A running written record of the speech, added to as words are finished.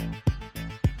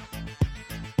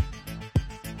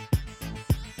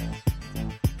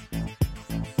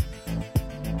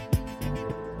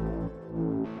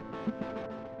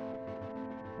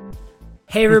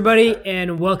Hey everybody,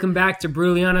 and welcome back to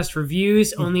Brutally Honest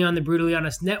Reviews, only on the Brutally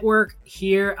Honest Network.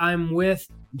 Here I'm with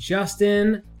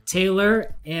Justin,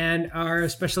 Taylor, and our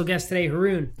special guest today,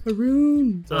 Haroon.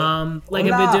 Like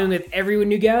I've been doing with every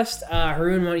new guest,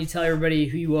 Haroon, why don't you tell everybody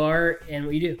who you are and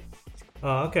what you do?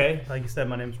 Okay, like you said,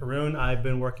 my name's Haroon. I've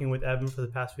been working with Evan for the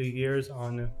past few years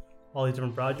on all these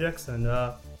different projects, and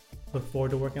look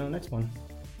forward to working on the next one.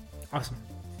 Awesome.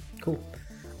 Cool.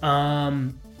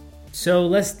 So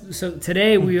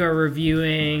today we are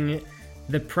reviewing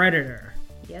The Predator.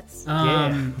 Yes.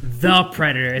 The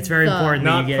Predator. It's very important that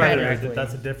Not you get Predator. it correctly.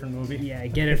 That's a different movie. Yeah,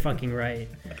 get it fucking right.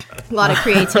 A lot of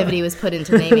creativity was put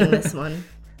into naming this one.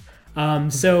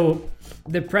 So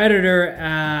The Predator,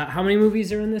 how many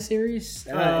movies are in this series?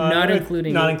 Not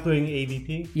including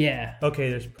AVP? Yeah.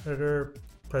 Okay, there's Predator,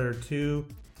 Predator 2,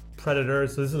 Predator,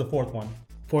 so this is the fourth one.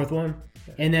 Fourth one?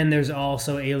 And then there's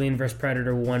also Alien vs.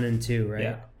 Predator 1 and 2, right?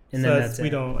 Yeah. And so then that's we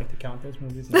it. don't like to count those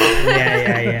movies.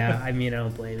 Yeah. I mean, I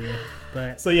don't blame you.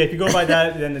 But So yeah, if you go by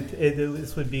that, then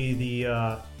this would be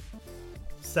the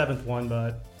seventh one,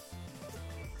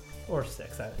 or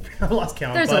sixth. I lost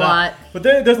count. There's a lot. But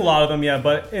there's a lot of them, yeah.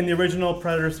 But in the original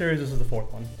Predator series, this is the fourth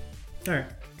one. all right.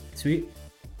 Sweet.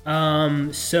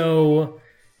 So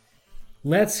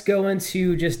let's go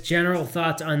into just general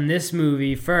thoughts on this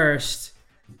movie first.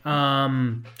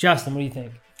 Justin, what do you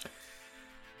think?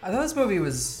 I thought this movie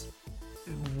was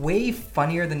way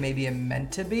funnier than maybe it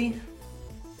meant to be.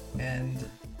 And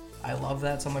I love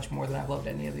that so much more than I've loved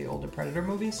any of the older Predator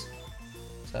movies.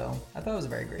 So I thought it was a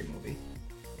very great movie.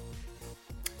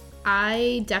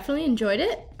 I definitely enjoyed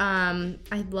it.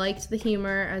 I liked the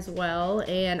humor as well,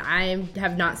 and I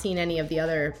have not seen any of the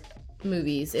other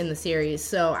movies in the series,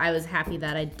 so I was happy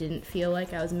that I didn't feel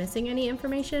like I was missing any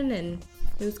information, and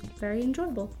it was very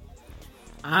enjoyable.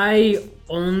 I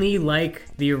only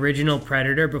like the original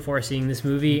Predator before seeing this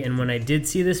movie, and when I did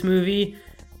see this movie,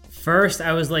 first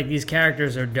I was like, these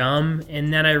characters are dumb,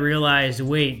 and then I realized,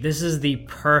 wait, this is the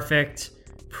perfect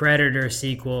Predator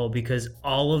sequel because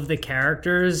all of the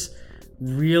characters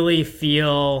really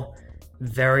feel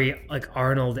very like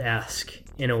Arnold-esque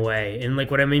in a way. And like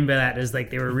what I mean by that is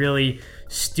like they were really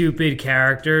stupid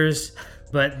characters,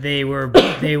 but they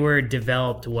were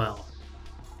developed well.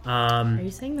 Are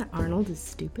you saying that Arnold is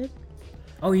stupid?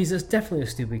 Oh, he's definitely a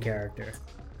stupid character.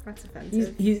 That's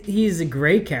offensive. He's a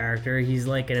great character. He's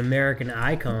like an American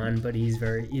icon, but he's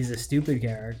a stupid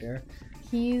character.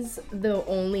 He's the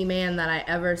only man that I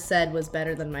ever said was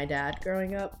better than my dad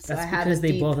growing up. So That's I had because a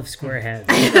they deep... both have square heads.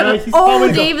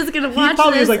 Dave is gonna watch this. He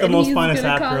probably is like the and most he's finest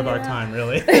gonna actor call of me our out. time,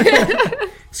 really.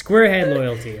 Square head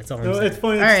loyalty. That's all I'm No, saying. it's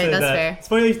funny to All right, say that's that. fair. It's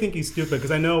funny that you think he's stupid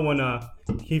because I know when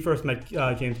he first met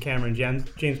James Cameron,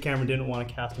 James Cameron didn't want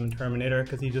to cast him in Terminator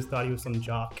because he just thought he was some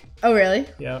jock. Oh, really?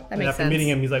 Yeah. That and makes after sense. meeting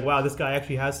him, he's like, "Wow, this guy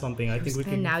actually has something. I think we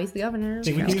can." And now he's the governor.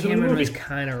 think we can use him in the Cameron movie. was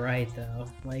kind of right though.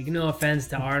 Like, no offense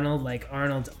to Arnold. Like,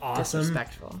 Arnold's awesome.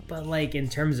 Disrespectful. But like in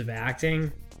terms of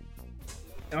acting,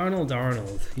 Arnold's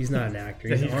Arnold. He's not an actor.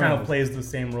 Yeah, He's he kind Arnold. of plays the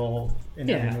same role in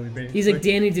every Yeah, movie. Basically. he's like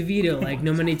Danny DeVito. Like,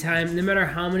 no matter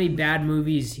how many bad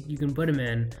movies you can put him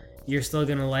in, you're still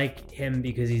gonna like him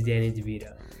because he's Danny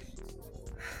DeVito.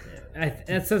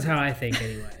 That's how I think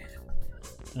anyway.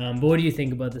 But what do you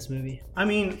think about this movie? I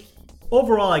mean,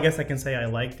 overall, I guess I can say I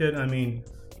liked it. I mean,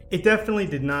 it definitely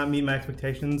did not meet my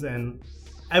expectations, and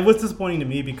it was disappointing to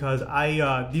me because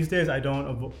I these days I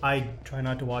try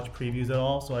not to watch previews at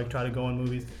all, so I try to go in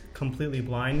movies completely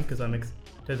blind because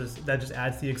that just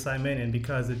adds to the excitement, and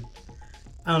because I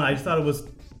don't know, I just thought it was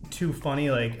too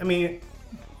funny. Like, I mean,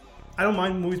 I don't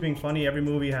mind movies being funny. Every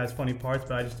movie has funny parts,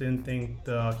 but I just didn't think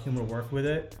the humor worked with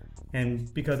it.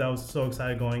 And because I was so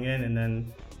excited going in and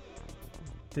then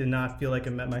did not feel like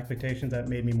it met my expectations, that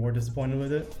made me more disappointed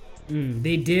with it.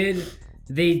 They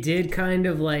did kind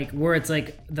of like where it's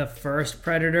like the first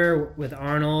Predator with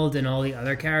Arnold and all the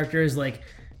other characters, like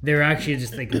they're actually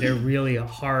just like they're really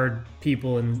hard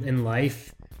people in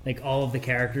life, like all of the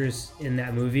characters in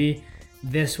that movie.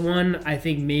 This one, I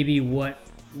think maybe what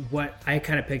I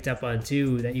kind of picked up on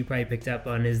too, that you probably picked up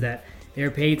on, is that they're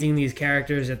painting these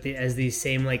characters as these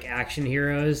same like action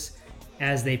heroes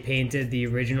as they painted the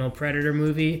original Predator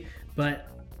movie, but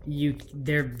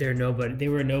they're nobody. They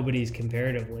were nobodies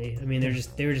comparatively. I mean, they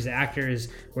were just actors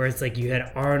where it's like you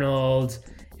had Arnold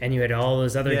and you had all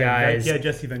those other guys. Yeah,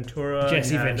 Jesse Ventura.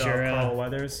 Carl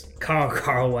Weathers.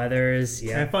 Carl Weathers.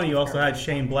 Yeah. And funny, you also had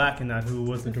Shane Black in that, who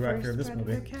was the director of this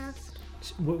movie.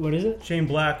 What is it? Shane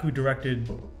Black, who directed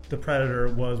The Predator,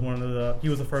 was he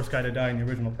was the first guy to die in the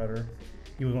original Predator.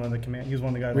 He was one of the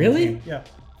guys. Really? On the team. Yeah.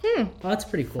 Oh, that's a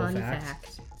pretty cool Fun fact.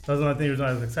 fact. So that's one of the reasons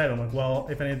I was excited. I'm like, well,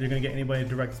 if they're going to get anybody to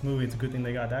direct this movie, it's a good thing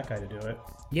they got that guy to do it.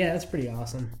 Yeah, that's pretty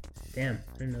awesome. Damn,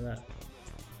 I didn't know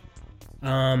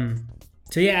that.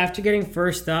 So yeah, after getting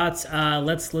first thoughts,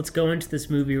 let's go into this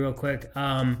movie real quick.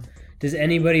 Does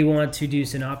anybody want to do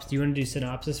synopsis? Do you want to do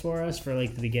synopsis for us for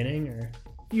like the beginning, or?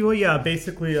 Well, yeah,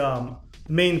 basically, the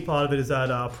main plot of it is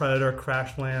that Predator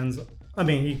crash lands. I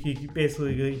mean, he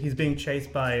basically he's being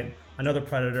chased by another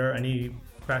Predator, and he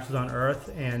crashes on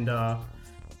Earth, and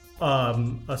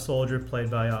a soldier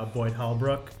played by Boyd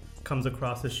Holbrook comes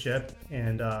across his ship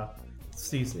and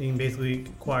he basically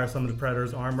acquires some of the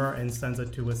Predator's armor and sends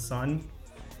it to his son.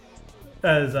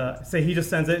 He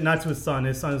just sends it not to his son.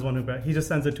 His son is one who he just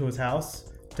sends it to his house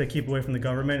to keep away from the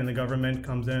government, and the government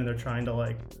comes in and they're trying to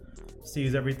like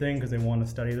seize everything because they want to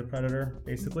study the Predator,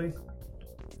 basically.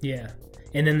 Yeah,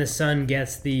 and then the son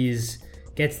gets these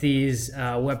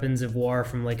weapons of war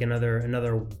from like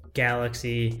another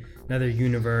galaxy, another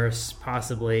universe,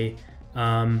 possibly.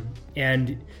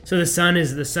 And so the son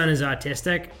is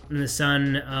autistic, and the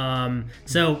son,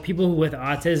 so people with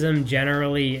autism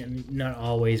generally, not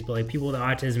always, but like people with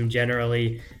autism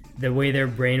generally, the way their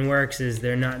brain works is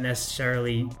they're not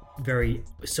necessarily very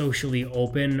socially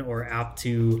open or apt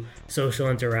to social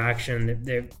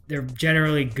interaction. They're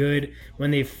generally good when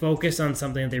they focus on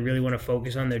something that they really want to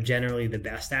focus on. They're generally the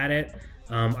best at it.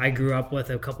 I grew up with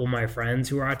a couple of my friends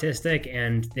who were autistic,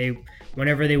 and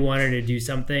whenever they wanted to do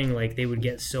something, like they would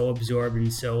get so absorbed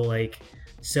and so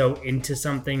into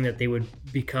something that they would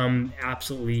become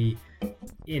absolutely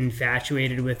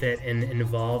infatuated with it and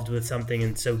involved with something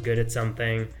and so good at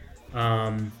something.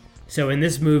 So in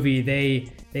this movie,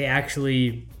 they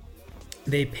actually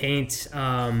paint,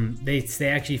 they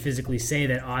actually physically say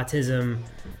that autism,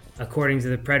 according to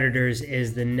the Predators,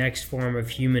 is the next form of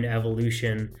human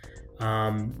evolution.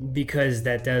 Because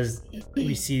that does,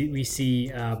 we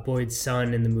see Boyd's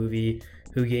son in the movie,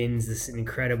 who gains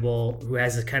who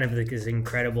has this kind of like this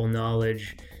incredible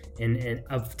knowledge and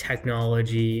of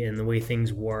technology and the way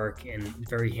things work, and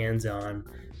very hands-on,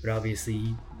 but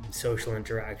obviously social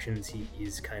interactions,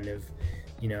 he's kind of,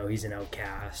 he's an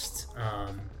outcast.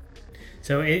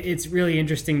 So it's really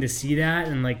interesting to see that,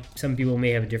 and like some people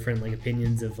may have different like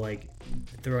opinions of like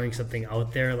throwing something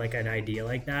out there, like an idea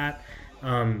like that.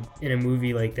 In a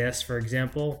movie like this, for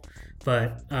example.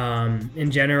 But in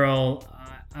general,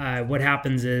 what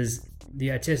happens is the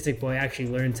autistic boy actually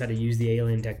learns how to use the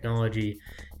alien technology,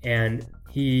 and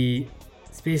he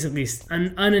basically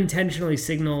unintentionally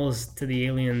signals to the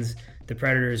aliens, the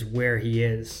Predators, where he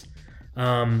is.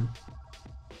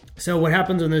 So what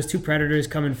happens when those two Predators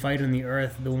come and fight on the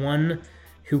Earth? The one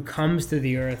who comes to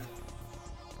the Earth,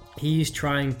 he's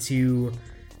trying to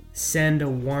send a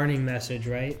warning message,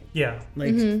 right? Yeah.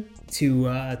 Like to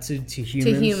humans. To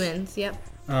humans, yep.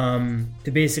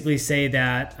 To basically say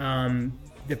that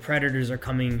the Predators are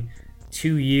coming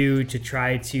to you to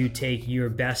try to take your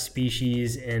best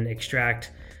species and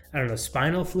extract, I don't know,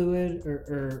 spinal fluid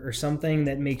or something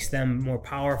that makes them more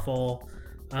powerful.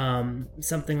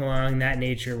 Something along that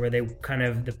nature, where the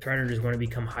Predators want to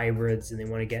become hybrids, and they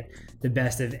want to get the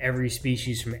best of every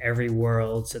species from every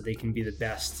world so they can be the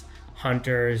best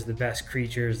hunters, the best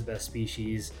creatures, the best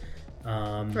species.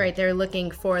 Right, they're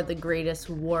looking for the greatest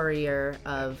warrior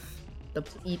of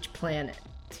each planet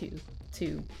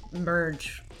to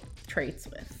merge traits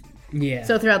with. Yeah.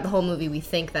 So throughout the whole movie, we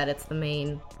think that it's the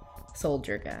main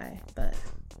soldier guy, but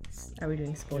are we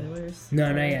doing spoilers?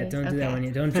 No, not yet. Don't do that one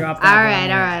yet. Don't drop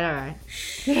that.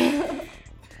 All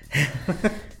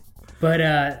right.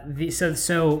 But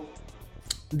so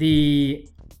the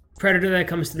Predator that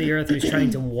comes to the Earth, who's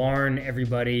trying to warn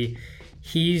everybody,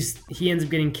 he ends up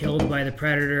getting killed by the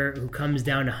Predator, who comes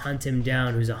down to hunt him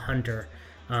down, who's a hunter.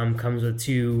 Comes with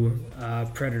two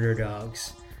Predator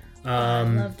dogs. I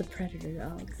love the Predator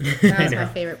dogs. That was my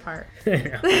favorite part.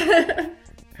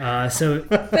 So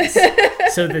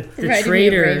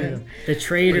the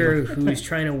traitor who's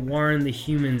trying to warn the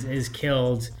humans is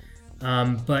killed,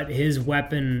 but his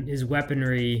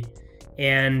weaponry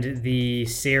and the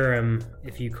serum,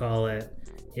 if you call it,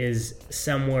 is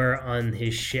somewhere on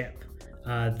his ship.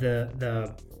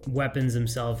 The weapons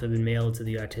themselves have been mailed to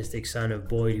the autistic son of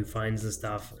Boyd, who finds the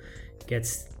stuff,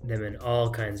 gets them in all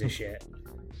kinds of shit.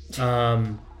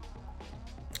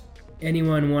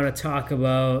 Anyone want to talk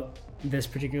about this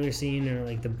particular scene, or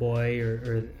like the boy,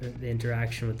 or the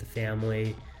interaction with the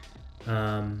family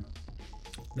that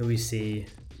we see?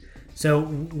 So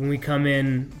when we come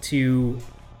in to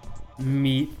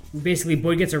meet, basically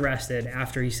Boyd gets arrested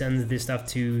after he sends this stuff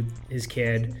to his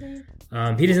kid.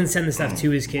 He doesn't send the stuff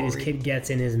to his kid. His kid gets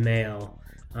in his mail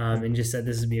and just said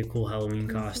this would be a cool Halloween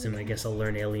costume. I guess I'll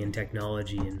learn alien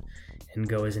technology and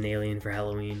go as an alien for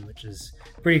Halloween, which is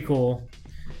pretty cool.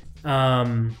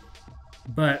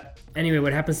 But anyway,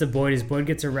 what happens to Boyd is Boyd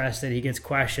gets arrested, he gets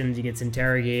questioned, he gets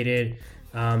interrogated.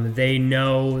 They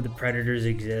know the predators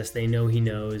exist, they know he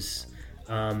knows.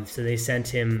 So they sent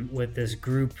him with this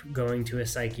group going to a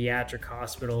psychiatric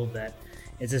hospital that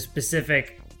is a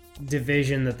specific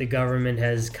division that the government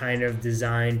has kind of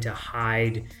designed to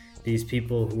hide these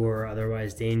people who are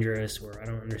otherwise dangerous, or I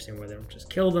don't understand why they don't just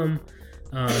kill them.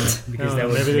 Because that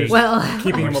would maybe make Well,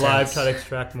 keeping him more alive, sense. try to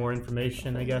extract more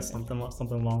information. I guess something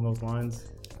along those lines.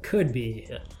 Could be.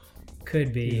 Yeah.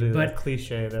 Could be. Usually But the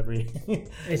cliche of every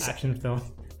action film.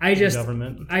 I just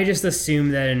Government. I just assume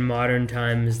that in modern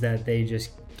times that they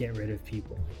just get rid of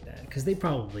people like that, because they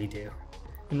probably do.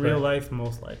 In real life,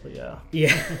 most likely, yeah.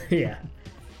 Yeah, yeah.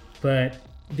 But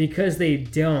because they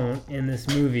don't in this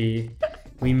movie,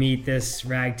 we meet this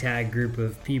ragtag group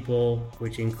of people,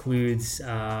 which includes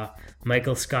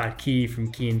Michael Scott Key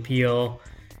from Key and Peele,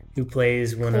 who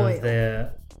plays one Coyle. of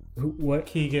the what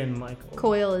Keegan Michael.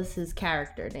 Coyle is his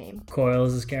character name. Coyle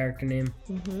is his character name.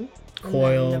 Mm-hmm.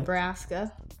 Coyle.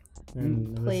 Nebraska,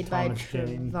 And this played by Thomas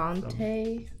Jane from-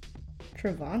 Trevante.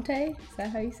 Trevante? Is that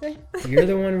how you say? You're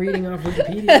the one reading off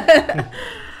Wikipedia.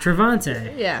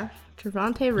 Trevante. Yeah,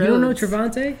 Trevante Rhodes. You don't know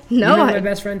Trevante? No, You know I- my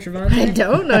best friend Trevante? I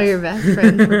don't know your best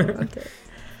friend Trevante.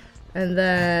 And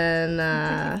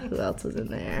then who else was in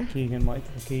there? Keegan Michael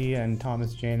Key and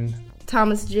Thomas Jane.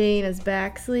 Thomas Jane as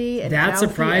Baxley and That Alfie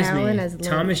surprised Allen me. as Lynch.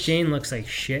 Thomas Jane looks like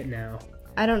shit now.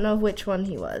 I don't know which one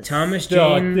he was. Thomas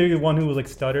Still, Jane, the one who was like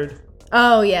stuttered.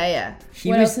 Oh yeah, yeah. He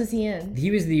What was- else is he in?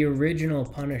 he was the original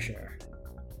Punisher.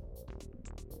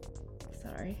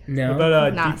 Sorry. No? What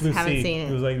about Not- Deep Blue haven't Sea? seen it.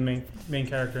 He was like the main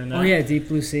character in that. Oh yeah, Deep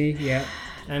Blue Sea. Yeah.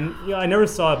 And yeah, I never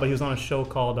saw it, but he was on a show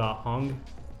called Hung.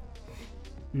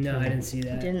 No, I didn't see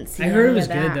that. Didn't see I heard it any was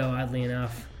of good that. though. Oddly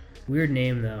enough, weird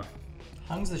name though.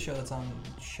 Hung's the show that's on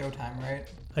Showtime, right?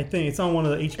 I think it's on one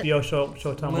of the HBO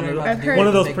Showtime, Literally I've heard- one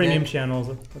of those Big premium Dick. channels.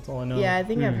 That's all I know. Yeah, I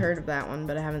think Hmm. I've heard of that one,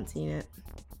 but I haven't seen it.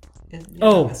 You're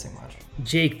Oh. not missing much.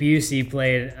 Jake Busey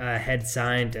played a head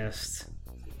scientist.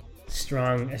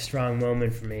 A strong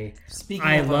moment for me. Speaking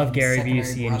I of love Gary secondary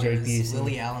Busey and Jake brothers, Busey.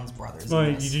 Lily Allen's brothers. Oh, in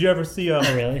did this. you ever see? Oh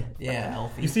really? Yeah,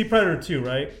 Elfie. You see Predator 2,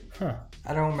 right? Huh.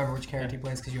 I don't remember which character he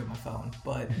plays because you have my phone,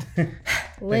 but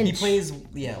Lynch. he plays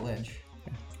Lynch.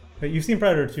 But you've seen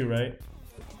Predator 2, right?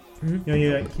 Mhm. You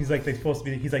know, he's like they're supposed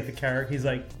to be. He's like the character. He's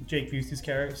like Jake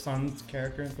Busey's son's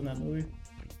character from that movie.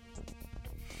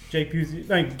 Jake Busey,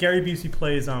 like Gary Busey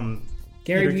plays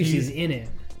Gary Peter Busey's Keys. in it.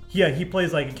 Yeah, he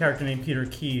plays like a character named Peter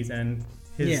Keys, and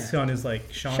his Yeah. son is like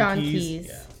Sean, Sean Keys. Keys.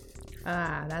 Yeah.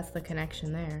 Ah, that's the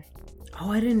connection there.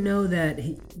 Oh, I didn't know that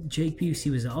Jake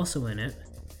Busey was also in it.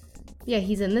 Yeah,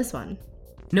 he's in this one.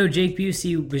 No, Jake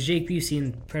Busey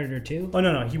in Predator 2? Oh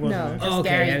no, he wasn't. No, in it. just Oh, okay,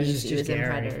 Gary that was Busey just was in Gary.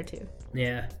 Predator too.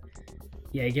 Yeah.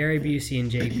 Yeah, Gary Busey and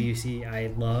Jake Busey I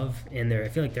love, and I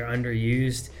feel like they're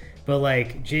underused. But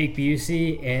like Jake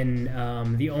Busey in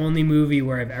the only movie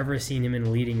where I've ever seen him in a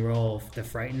leading role, The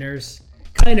Frighteners.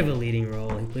 Kind of a leading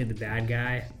role. He played the bad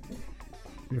guy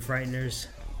in Frighteners.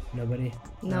 Nobody?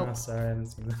 Nope. Oh, sorry, I haven't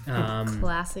seen that.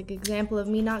 Classic example of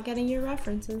me not getting your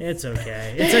references. It's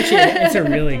okay. It's a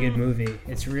really good movie.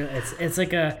 It's real. It's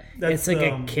like a That's,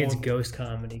 a kid's one- ghost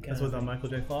comedy. Kind That's of. with Michael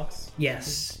J. Fox.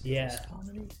 Yes. Yeah.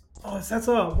 Oh, that's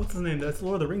what's his name? That's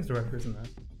Lord of the Rings director, isn't that?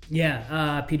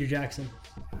 Yeah. Peter Jackson.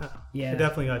 I Yeah.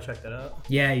 definitely gotta check that out.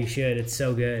 Yeah, you should. It's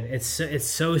so good. It's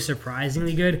so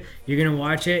surprisingly good. You're gonna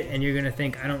watch it and you're gonna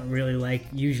think I don't really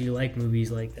usually like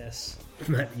movies like this,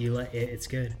 but you like it. It's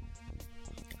good.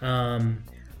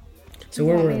 So you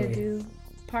where want were me to we? do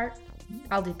part?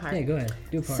 I'll do part. Yeah, go ahead.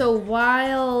 Do a part. So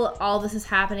while all this is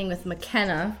happening with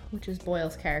McKenna, which is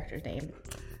Boyle's character's name,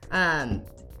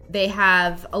 they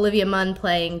have Olivia Munn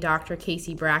playing Dr.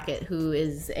 Casey Brackett, who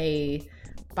is a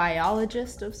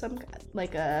biologist of some kind,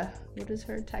 like a, what is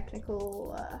her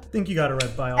technical? I think you got it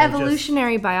right, biologist.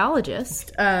 Evolutionary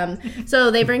biologist.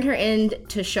 So they bring her in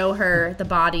to show her the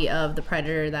body of the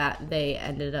predator that they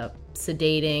ended up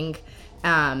sedating,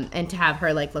 and to have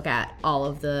her like look at all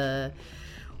of the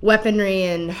weaponry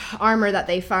and armor that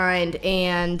they find.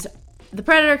 And the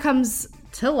predator comes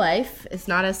to life. It's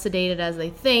not as sedated as they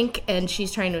think, and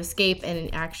she's trying to escape, and it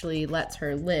actually lets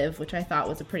her live, which I thought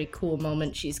was a pretty cool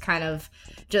moment. She's kind of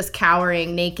just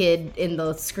cowering naked in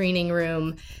the screening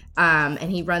room,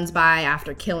 and he runs by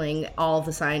after killing all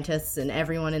the scientists and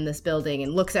everyone in this building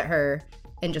and looks at her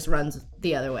and just runs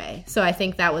the other way. So I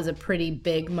think that was a pretty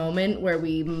big moment where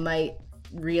we might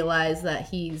realize that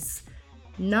he's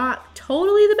not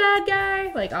totally the bad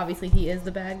guy. Like, obviously he is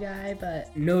the bad guy,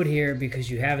 but Note here, because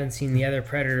you haven't seen the other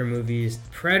Predator movies,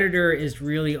 Predator is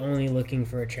really only looking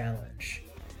for a challenge.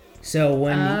 So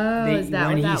when is that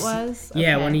when what that he was?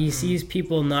 yeah, Okay. when he sees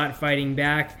people not fighting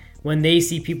back, when they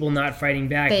see people not fighting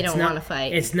back, They it's don't not- wanna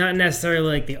fight. It's not necessarily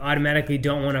like they automatically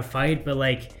don't want to fight, but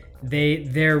like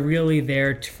they're really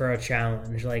there for a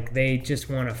challenge. Like they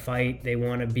just want to fight. They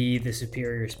want to be the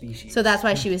superior species. So that's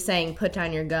why she was saying, put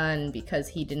down your gun, because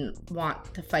he didn't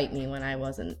want to fight me when I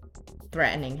wasn't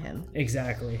threatening him.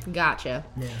 Exactly. Gotcha.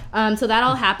 Yeah. So that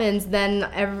all happens. Then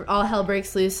all hell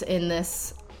breaks loose in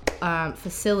this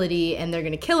facility, and they're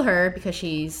going to kill her because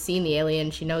she's seen the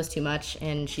alien. She knows too much,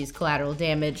 and she's collateral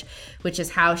damage, which is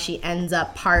how she ends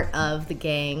up part of the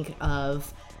gang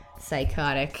of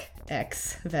psychotic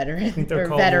ex-veterans they're or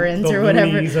called veterans the or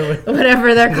whatever, loonies or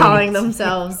whatever they're calling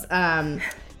themselves.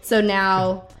 So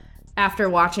now, after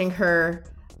watching her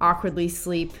awkwardly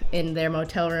sleep in their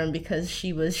motel room because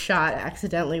she was shot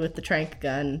accidentally with the tranq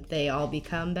gun, they all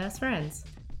become best friends.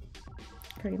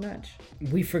 Pretty much.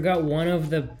 We forgot one of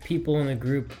the people in the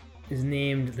group is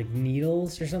named like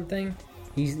Needles or something.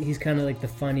 He's kind of like the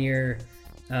funnier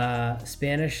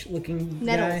Spanish looking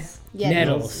Nettles. guy. Yeah,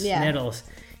 Nettles. yeah. Nettles.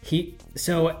 He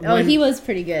was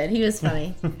pretty good. He was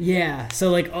funny. Yeah, so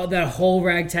like all that whole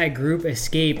ragtag group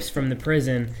escapes from the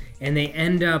prison, and they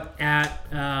end up at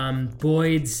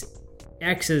Boyd's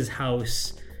ex's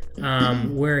house,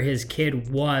 where his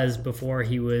kid was before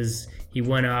he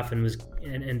went off and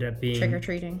ended up being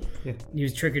Trick-or-treating. He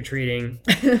was trick or treating,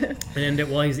 and ended up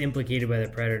he was implicated by the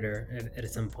Predator at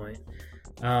some point.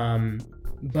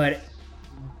 But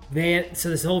so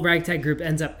this whole ragtag group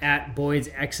ends up at Boyd's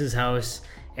ex's house.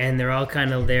 And they're all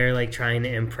kind of there, like trying to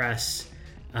impress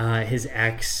his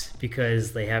ex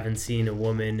because they haven't seen a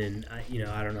woman in, I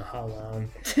don't know how long.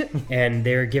 And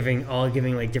they're giving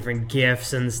like different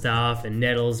gifts and stuff. And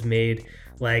Nettles made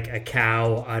like a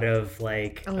cow out of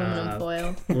like Aluminum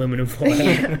foil. Aluminum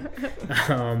foil.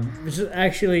 Which is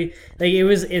actually like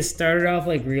it started off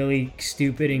like really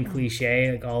stupid and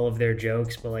cliche, like all of their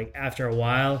jokes. But like after a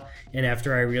while, and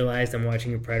after I realized I'm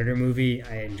watching a Predator movie,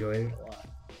 I enjoyed it a lot.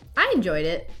 I enjoyed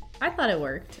it. I thought it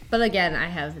worked. But again, I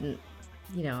haven't,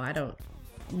 I don't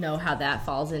know how that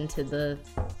falls into the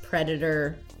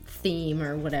Predator theme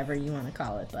or whatever you want to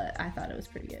call it, but I thought it was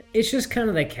pretty good. It's just kind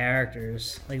of the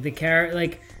characters. Like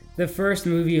the first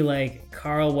movie, like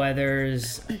Carl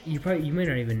Weathers, you might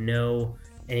not even know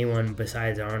anyone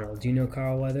besides Arnold. Do you know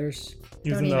Carl Weathers?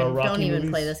 Don't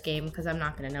even play this game because I'm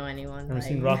not going to know anyone. Have you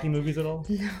seen Rocky movies at all?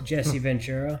 Jesse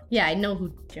Ventura. Yeah, I know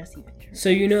who Jesse Ventura is.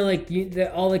 So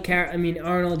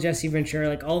Arnold, Jesse Ventura,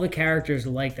 like all the characters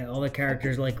are like that. All the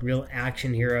characters are like real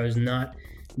action heroes, not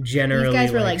generally These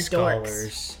guys were like like scholars.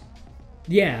 dorks.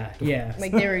 Yeah.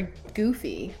 Like they were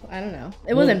goofy. I don't know.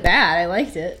 It wasn't bad. I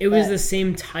liked it. It was but- the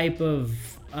same type of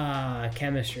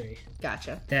chemistry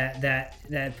Gotcha. that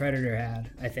Predator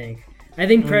had, I think. I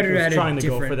think Predator it was had trying a to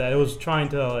go different... for that. It was trying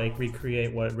to like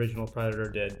recreate what original Predator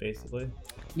did, basically.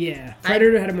 Yeah,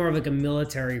 Predator had more of like a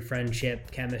military friendship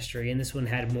chemistry, and this one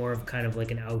had more of kind of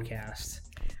like an outcast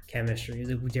chemistry.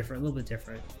 It was a little bit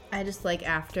different. I just like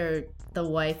after the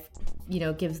wife,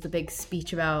 gives the big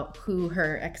speech about who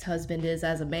her ex-husband is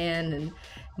as a man, and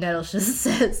Nettles just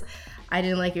says, I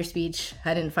didn't like your speech.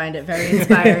 I didn't find it very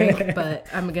inspiring, but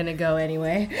I'm going to go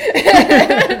anyway.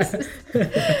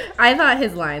 I thought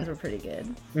his lines were pretty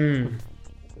good.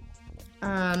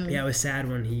 Yeah, it was sad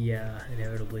when he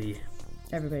inevitably...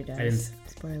 Everybody dies. I didn't...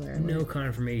 Spoiler alert. No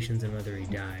confirmations on whether he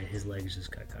died. His legs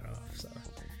just got cut off, so...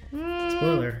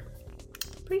 Spoiler.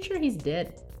 Pretty sure he's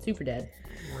dead. Super dead.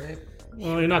 Rip.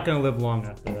 Well, you're not going to live long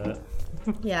after that.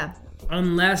 Yeah.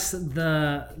 Unless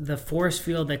the force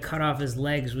field that cut off his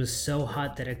legs was so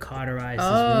hot that it cauterized his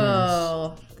wounds.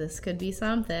 Oh, this could be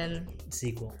something.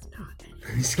 Sequel.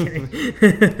 Just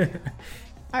kidding.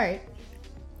 All right.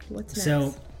 What's next?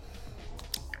 So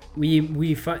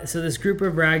so this group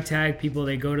of ragtag people,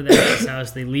 they go to the ex's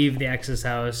house. They leave the ex's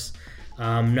house,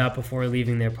 not before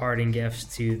leaving their parting gifts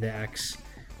to the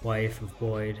ex-wife of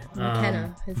Boyd.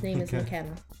 McKenna. His name is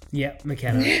McKenna. Yeah,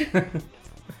 McKenna.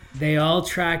 They all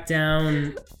track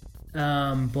down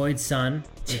Boyd's son,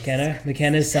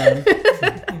 McKenna's son,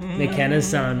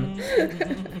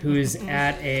 who's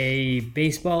at a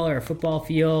baseball or a football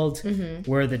field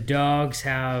where the dogs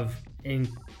have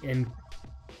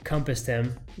encompassed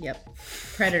him. Yep.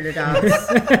 Predator dogs.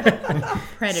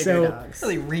 Predator dogs.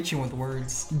 Really reaching with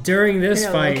words. During this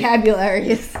fight, vocabulary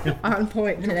is on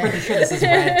point today. Pretty sure this is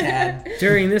Ragtag.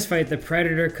 During this fight, the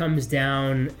Predator comes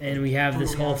down, and we have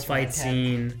this whole it's fight Ragtag.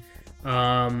 scene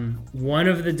One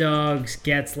of the dogs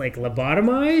gets like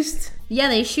lobotomized. Yeah,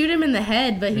 they shoot him in the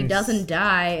head, but he doesn't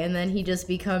die, and then he just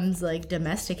becomes like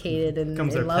domesticated and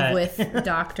Becomes in their love pet. with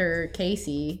Dr.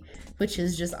 Casey, which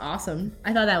is just awesome.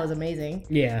 I thought that was amazing.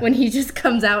 Yeah. When he just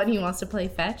comes out and he wants to play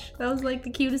fetch. That was like the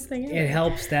cutest thing ever. It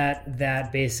helps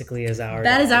that basically is our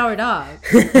That dog. is our dog.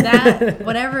 That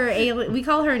whatever alien, we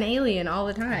call her an alien all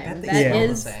the time. They That smell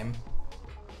is, the same.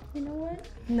 you know what?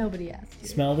 Nobody asked you.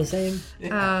 Smell the same?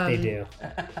 They do.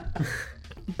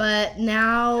 But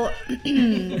now,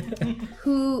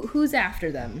 who's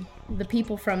after them? The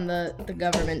people from the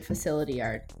government facility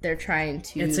they're trying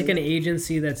to. It's like an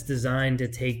agency that's designed to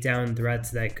take down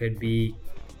threats that could be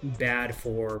bad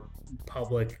for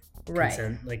public Right.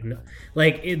 consent.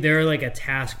 They're like a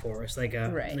task force, like a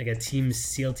Right. like a team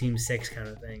SEAL Team 6 kind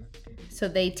of thing. So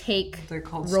they take They're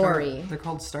called Rory. They're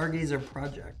called Stargazer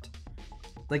Project.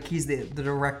 Like he's the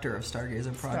director of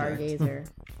Stargazer Project. Stargazer.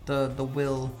 The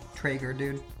Will Traeger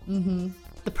dude.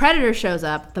 The Predator shows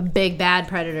up, the big bad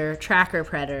Predator, Tracker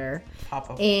Predator,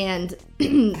 Papa. and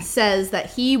says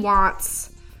that he wants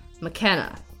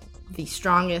McKenna, the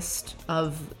strongest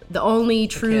of the only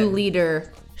true McKenna.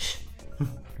 leader.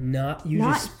 Not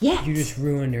yet. You just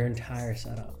ruined her entire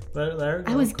setup. Let her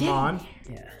go. I was Come getting on.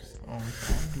 Yeah.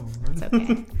 It's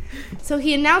okay. So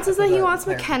he announces that he wants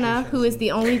McKenna, who is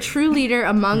the only true leader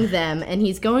among them, and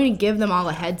he's going to give them all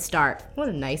a head start. What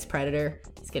a nice Predator.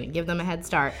 He's going to give them a head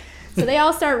start. So they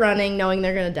all start running, knowing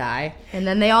they're going to die, and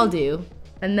then they all do.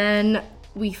 And then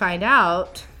we find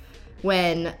out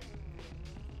when...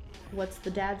 What's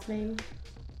the dad's name?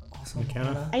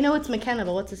 McKenna. I know it's McKenna,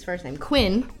 but what's his first name?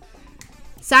 Quinn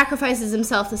sacrifices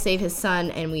himself to save his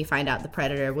son, and we find out the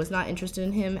Predator was not interested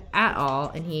in him at all,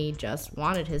 and he just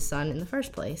wanted his son in the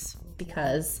first place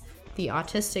because the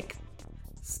autistic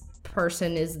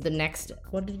person is the next.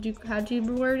 How'd you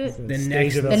word it? The Stage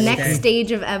next of The evolution. next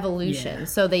stage of evolution. Yeah.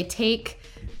 So they take.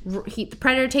 The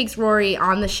Predator takes Rory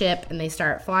on the ship and they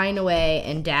start flying away,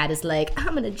 and Dad is like,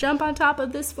 I'm gonna jump on top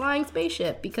of this flying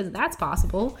spaceship because that's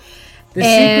possible. The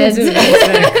And- sequence of events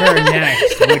that occur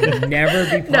next would never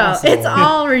be No, possible. it's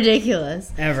all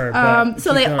ridiculous. Ever. But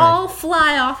So keep they going. all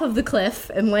fly off of the cliff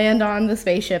and land on the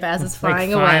spaceship as it's Like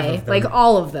flying 5 away. of them. Like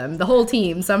all of them. The whole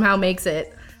team somehow makes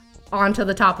it onto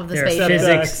the top of the They're spaceship.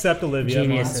 physics Except Olivia.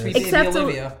 geniuses. Sweet baby Except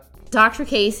Olivia. Dr.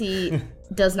 Casey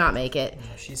does not make it.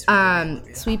 She's sweet baby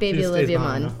Olivia. Sweet baby She stays Olivia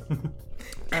behind,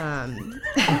 Munn.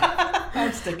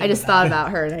 I'm sticking I just with thought that.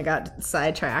 about her and I got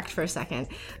sidetracked for a second.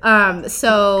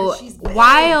 So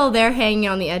while they're hanging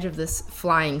on the edge of this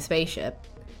flying spaceship,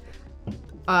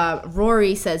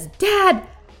 Rory says, Dad,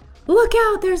 look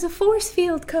out, there's a force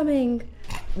field coming.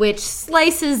 Which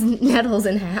slices Nettles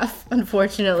in half,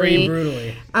 unfortunately.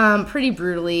 Pretty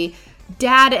brutally.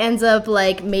 Dad ends up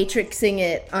like matrixing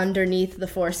it underneath the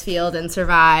force field and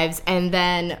survives. And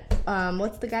then,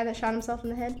 what's the guy that shot himself in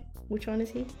the head? Which one is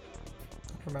he?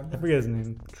 I forget his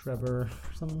name. Trevor or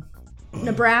something.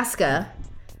 Nebraska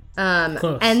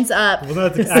Close. ends up Well,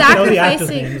 that's actually the actor's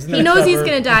sacrificing. name, isn't He it? knows he's Trevor?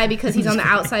 going to die because he's on the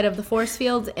outside of the force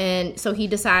field, and so he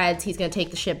decides he's going to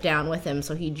take the ship down with him.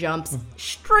 So he jumps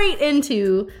straight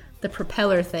into the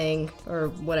propeller thing or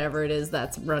whatever it is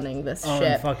that's running this Oh,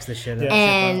 ship, and fucks the shit up.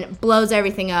 and blows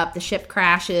everything up. The ship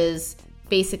crashes,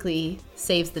 basically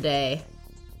saves the day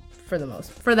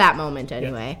for that moment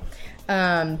anyway.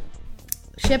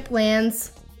 Ship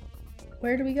lands.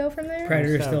 Where do we go from there?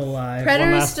 Predator's still alive.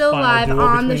 Predator's last still final alive duel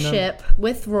on the between them. ship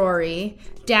with Rory.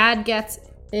 Dad gets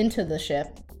into the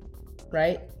ship,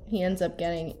 right? He ends up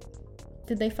getting.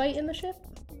 Did they fight in the ship?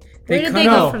 Where did they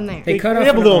go from there? They cut off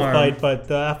have a an little arm. fight,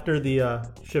 but after the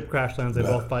ship crash lands, they're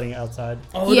both fighting outside.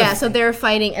 Oh, Yeah, so they're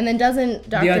fighting, and then doesn't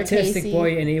Dr. the autistic Casey...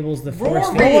 boy enables the force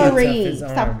Rory! field of Rory! his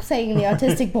Stop arm. saying the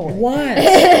autistic boy. What?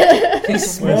 He's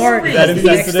smart. That He's is the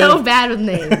He's next- so bad with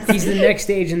names. He's the next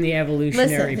stage in the Listen,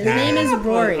 evolutionary his path. name is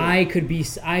Rory. I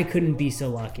couldn't be so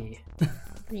lucky.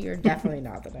 You're definitely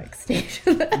not the next stage.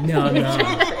 No,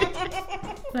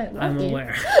 But I'm lucky.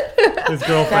 aware. His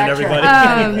girlfriend,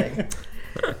 everybody.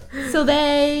 So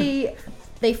they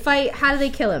fight. How do they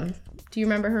kill him? Do you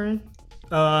remember her?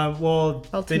 Well, they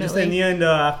just Ultimately. in the end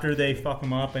after they fuck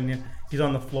him up and he's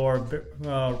on the floor,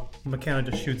 McKenna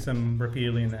just shoots him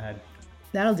repeatedly in the head.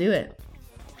 That'll do it.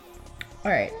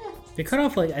 All right. They cut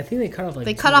off I think they cut off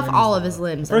They 2 cut off limbs all of now. his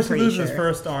limbs. First I'm he pretty loses sure. his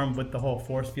first arm with the whole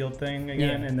force field thing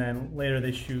again, Yeah. and then later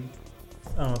they shoot,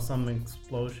 I don't know, some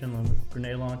explosion, like a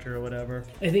grenade launcher or whatever.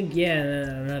 I think and then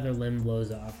another limb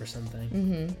blows off or something.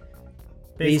 Mm-hmm.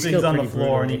 He's Basically, he's still on the pretty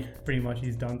floor and brutally.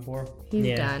 he's done for. He's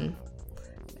Yeah. done.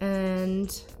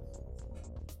 And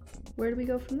where do we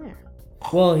go from there?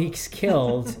 Well, he's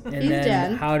killed, and He's then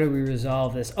dead. how do we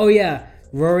resolve this? Oh yeah,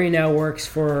 Rory now works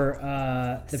for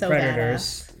the So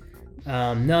Predators.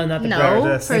 No, not the No,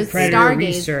 Predators. for The Predator Stargate,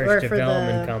 Research or for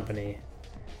Development the- Company.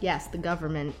 Yes, the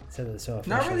government. So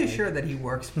Not really officially. sure that he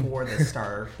works for the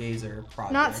Stargazer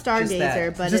project. Not Just Stargazer,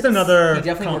 that but Just it's, another. he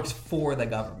definitely com- works for the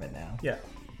government now. Yeah.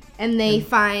 And they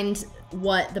find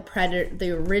what the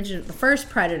first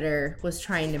Predator was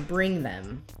trying to bring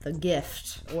them, the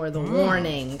gift or the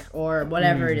warning or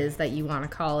whatever it is that you want to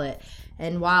call it.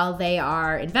 And while they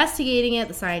are investigating it,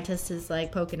 the scientist is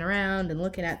like poking around and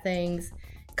looking at things,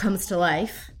 comes to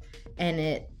life, and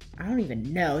I don't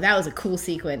even know. That was a cool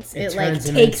sequence. It like turns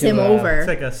him takes into him a- over. It's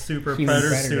like a super Human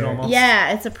predator suit predator. almost.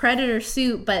 Yeah, it's a Predator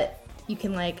suit, but you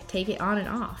can like take it on and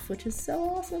off, which is so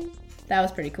awesome. That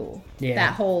was pretty cool. Yeah.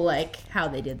 That whole like how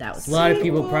they did that was A lot of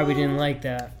people probably didn't like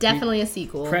that. definitely a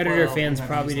sequel. Predator Well, fans I'm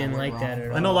probably using didn't that like word that wrong.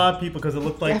 at all. I know a lot of people because it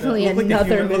looked like Definitely it looked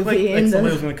another like, movie like in somebody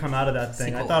the- was going to come out of that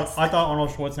thing. I Sequel. thought Arnold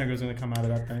Schwarzenegger was going to come out of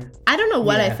that thing. I don't know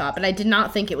what I Yeah. thought, but I did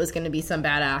not think it was going to be some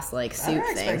badass like I suit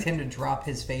don't expect thing. him to drop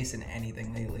his face in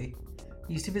anything lately.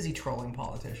 He's too busy trolling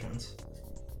politicians.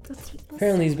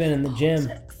 Apparently he's been in the gym.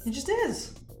 He just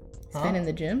is. He's been in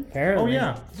the gym. Apparently. Oh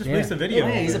yeah, just released a video. Oh,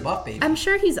 yeah, of he's a it. buff baby. I'm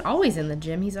sure he's always in the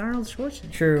gym. He's Arnold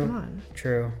Schwarzenegger. True. Come on.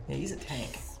 True. Yeah, he's a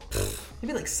tank. He'd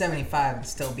be like 75 and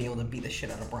still be able to beat the shit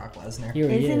out of Brock Lesnar. He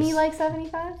already Isn't is. he like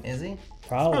 75? Is he?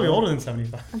 Probably. Probably older than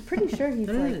 75. I'm pretty sure he's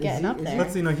like getting up there.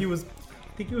 Let's see. No, he was.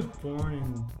 I think he was born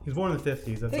in the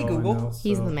 50s. That's Hey, all Google. I know.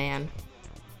 He's so. the man.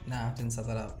 Nah, didn't set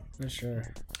that up. Not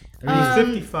sure. I mean,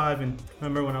 he's 55, and I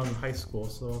remember when I was in high school.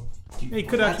 So yeah, he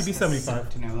could actually be 75.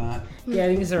 To know that. Yeah, I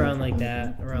think it's around like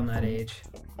that, around that age.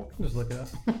 Just look it up.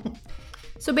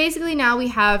 So basically now we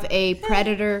have a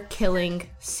predator killing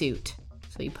suit.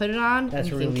 So you put it on That's and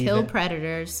you where can we leave kill it.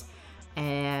 predators.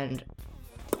 And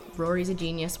Rory's a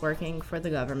genius working for the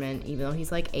government, even though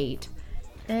he's like 8.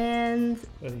 And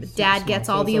But he's Dad super gets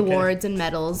smart, all so the it's okay. awards and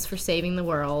medals for saving the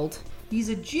world. He's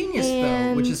a genius, though,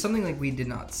 And- which is something like we did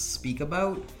not speak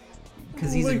about.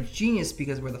 Because he's a genius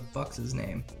because where the fuck's his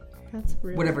name? That's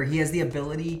really Whatever, he has the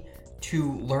ability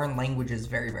to learn languages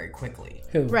very, very quickly.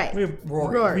 Who? right.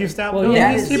 Rory. We established. Well,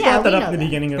 yeah, he yeah, brought that we up know in the that.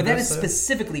 beginning of But that is this.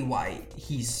 specifically why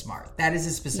he's smart. That is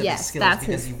his specific Yes, skills that's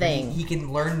because his thing. he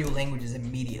can learn new languages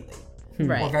immediately or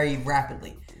Right. very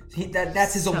rapidly.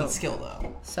 That's his only So- skill,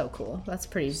 though. So cool. That's a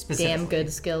pretty damn Specifically.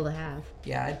 good skill to have.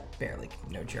 Yeah, I barely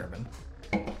know German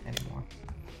anymore.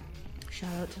 Shout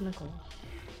out to Nicole.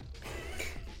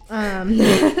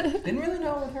 Didn't really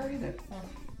know with her either.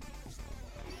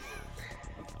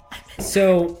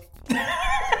 So,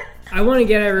 I want to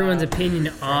get everyone's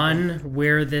opinion on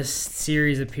where this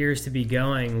series appears to be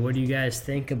going. What do you guys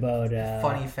think about?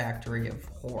 Funny factory of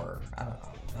horror. I don't know.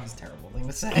 That was a terrible thing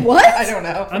to say. What? I don't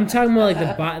know. I'm talking about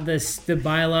like the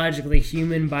biological, the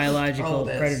human biological Oh,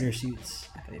 this. predator suits.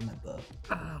 I thought you meant the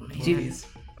Oh, movies.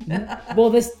 Well,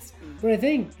 this, what I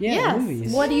think, yeah, Yes.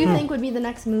 movies. What do you think would be the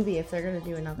next movie if they're gonna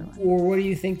do another one? Or what do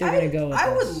you think they're gonna go with? I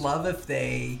would this? love if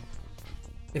they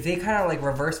kind of like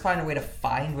reverse find a way to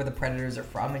find where the predators are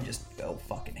from and just go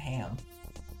fucking ham.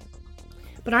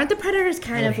 But aren't the predators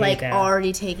kind I of would hate like that.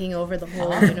 already taking over the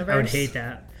whole I universe? would hate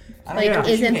that. I don't Like, care what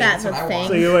you isn't hate, that that's the what I thing? want.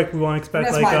 So you like we want to expect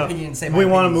That's like my opinion, say my we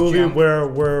want a opinion's movie junk. where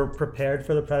we're prepared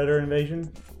for the predator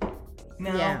invasion.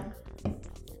 No. Yeah.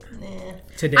 Nah.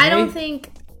 Today, I don't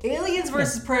think. Aliens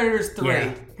versus Predators 3.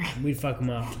 Yeah, we'd fuck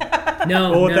them up. No,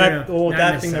 Well, no, that no, that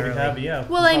not thing that we necessarily. have, yeah.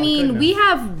 Well, I probably could mean, now. we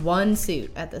have one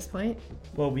suit at this point.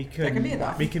 Well, we could. could be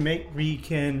enough. We can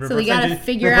reverse So we gotta engineer,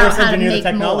 figure reverse out how to engineer make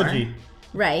the technology. more.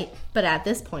 Right. But at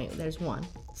this point, there's one.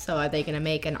 So are they going to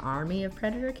make an army of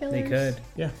predator killers? They could.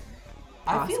 Yeah.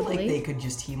 I feel like Possibly. they could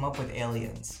just team up with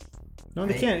aliens. No,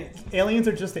 they They- can't. Aliens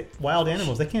are just wild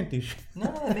animals. They can't do shit.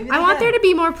 No, maybe they I want can. there to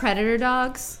be more predator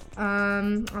dogs.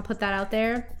 I'll put that out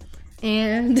there.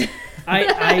 And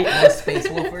I Space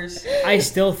wolfers. I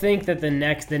still think that the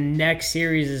next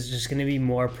series is just going to be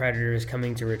more predators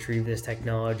coming to retrieve this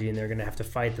technology, and they're going to have to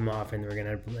fight them off, and they're going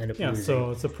to end up Yeah. losing.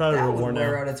 So it's a predator That war would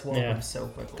wear now. out its welcome Yeah. so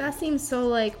quickly. that seems so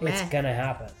like meh. It's gonna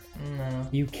happen. No.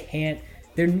 You can't.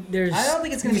 There's. I don't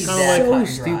think it's gonna be It's kinda that like- cut and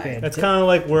so dry. stupid. That's kind of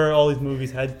like where all these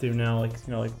movies head to now.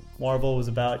 Like Marvel was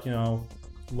about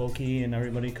Loki and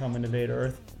everybody coming to invade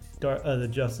Earth. The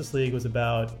Justice League was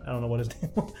about I don't know what his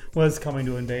name was coming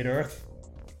to invade Earth.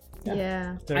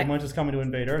 Yeah. So everyone's just coming to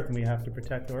invade Earth, and we have to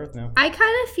protect Earth now. I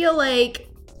kind of feel like,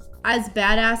 as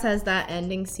badass as that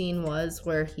ending scene was,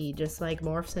 where he just like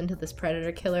morphs into this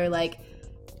predator killer, like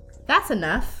that's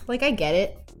enough. Like I get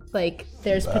it. Like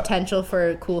there's potential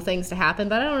for cool things to happen,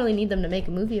 but I don't really need them to make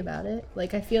a movie about it.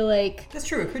 Like I feel like. That's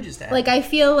true. It could just happen. Like I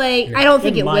feel like I don't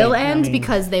think It it will might, I end mean-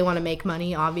 because they want to make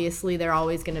money. Obviously, they're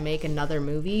always going to make another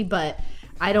movie, but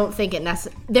I don't think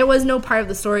there was no part of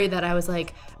the story that I was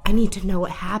like, I need to know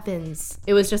what happens.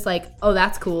 It was just like, oh,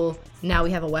 that's cool. Now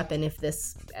we have a weapon if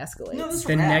this escalates. No, this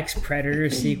The next Predator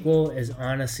sequel is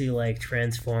honestly like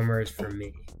Transformers for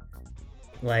me.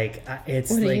 Like it's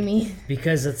What do like you mean?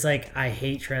 because it's like I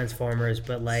hate Transformers,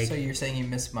 but like So you're saying you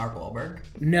miss Mark Wahlberg?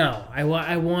 no, I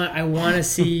want to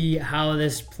see how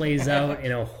this plays out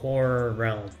in a horror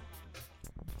realm.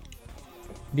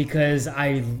 Because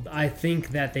I think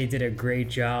that they did a great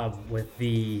job with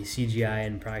the CGI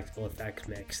and practical effects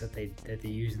mix that they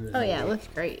used in the Oh, movie. yeah, it looks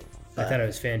great. I thought it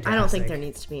was fantastic. I don't think there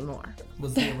needs to be more.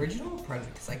 Was the original Predator?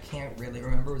 Because I can't really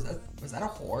remember. Was that a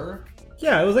horror,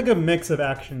 Yeah, it was like a mix of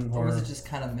action and or horror. was it just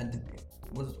kind of meant to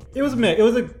be? It was a mix. It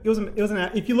was an.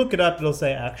 If you look it up, it'll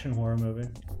say action horror movie.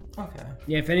 Okay.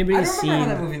 Yeah, if I anybody's don't remember how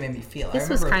that seen, movie made me feel. I This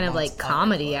was remember kind it of once like coming,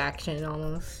 comedy but- action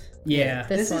almost. yeah,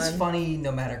 This This is one. funny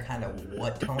no matter kind of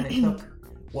what tone it took,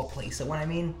 what place it went. I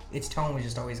mean, its tone was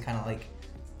just always kind of like,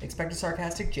 expect a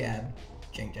sarcastic jab,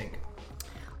 jink jink.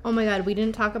 Oh my god, we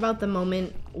didn't talk about the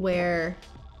moment where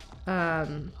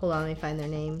hold on, let me find their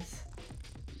names.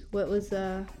 What was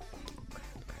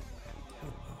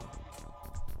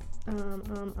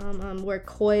where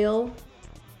Coyle,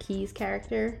 Key's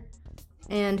character,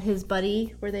 and his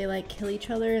buddy, where they like kill each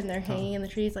other and they're hanging in the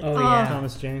trees, like Oh, yeah.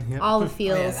 Thomas Jane. Yeah. all the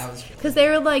feels. that was Because they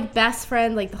were like best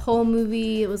friends, like the whole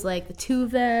movie. It was like the two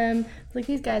of them. Like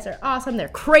these guys are awesome. They're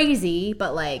crazy,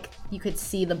 but like you could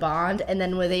see the bond. And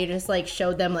then where they just like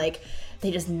showed them like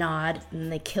they just nod and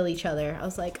they kill each other. I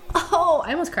was like, oh,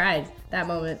 I almost cried that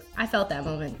moment. I felt that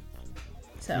moment.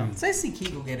 So It's nice to see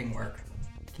Keegan getting work.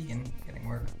 he's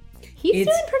It's-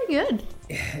 doing pretty good.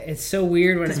 it's so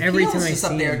weird when every time I just see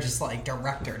up there, him, just like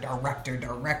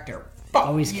director. Fuck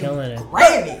Always you, killing it.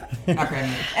 Grammy, not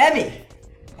Grammy, Emmy.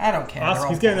 I don't care. They're Oscar, all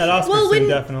he's getting that bullshit. Oscar Well, soon, when-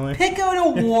 definitely. Pick an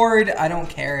award. I don't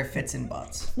care if it's in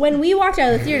butts. When we walked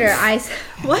out of the theater,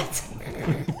 what?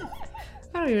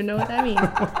 I don't even know what that means.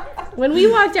 When we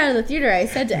walked out of the theater, I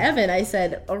said to Evan, I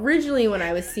said, originally when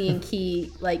I was seeing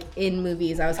Key like in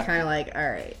movies, I was kind of like, all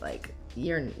right, like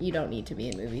you don't need to be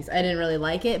in movies. I didn't really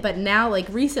like it, but now like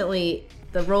recently,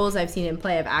 the roles I've seen him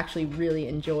play, I've actually really They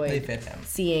enjoyed fit him.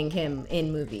 seeing him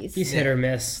in movies. he's hit or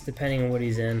miss depending on what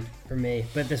he's in for me.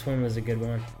 But this one was a good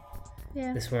one.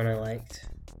 Yeah, This one I liked.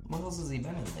 What else has he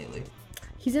been in lately?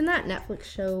 he's in that Netflix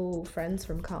show Friends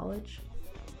from College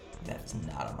That's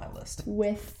not on my list.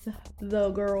 with the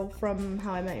girl from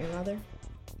How I Met Your Mother.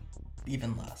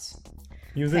 Even less.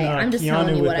 He was in Hey, I'm just Keanu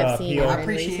telling you with what I've seen Peele, him in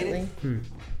appreciate it. recently.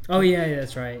 Oh yeah,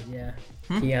 that's right. Yeah,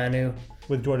 Keanu.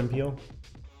 with Jordan Peele.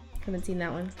 Haven't seen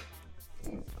that one.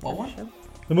 What one?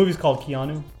 The movie's called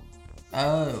Keanu.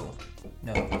 Oh.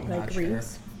 No, I'm not Like sure.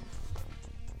 Reese.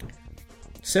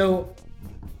 So,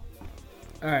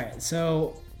 all right.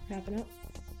 So, Wrapping up.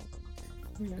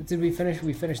 did we finish?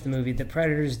 We finished the movie. The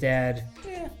Predator's dead.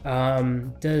 Yeah.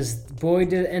 Does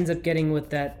Boyd ends up getting with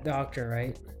that doctor?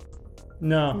 Right?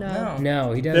 No. No.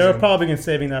 No, he They doesn't. were probably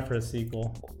saving that for a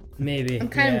sequel. Maybe. I'm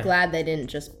kind yeah. of glad they didn't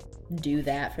just do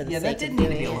that for the Yeah, sake that didn't of need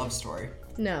to doing be a it. love story.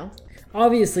 No.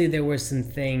 Obviously, there were some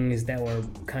things that were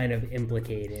kind of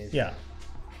implicated. Yeah.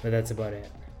 But that's about it.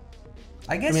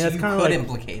 I guess I mean, that's you kind could of like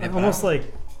implicate it. almost but like.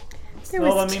 There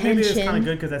Well, I was mean, maybe it's tension. kind of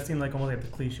good because that seemed like almost like the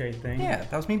cliche thing. yeah,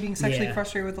 that was me being sexually Yeah.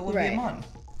 frustrated with Olivia Right. Munn.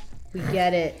 We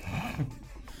get it.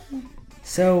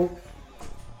 So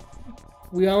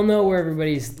we all know where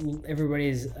everybody's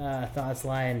thoughts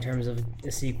lie in terms of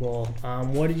a sequel.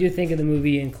 What did you think of the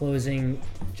movie in closing,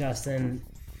 Justin,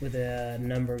 with a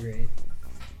number grade?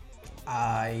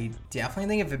 I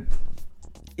definitely think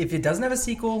if it doesn't have a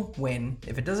sequel, win.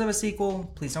 If it does have a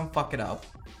sequel, please don't fuck it up.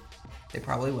 They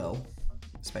probably will,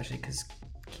 especially because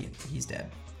he's dead.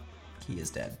 He is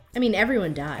dead. I mean,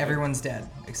 everyone died. Everyone's dead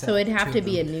except. So it'd have two to of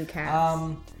be a them. new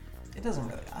cast. It doesn't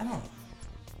really. I don't.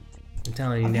 I'm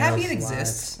telling you I'm now. happy it it's live.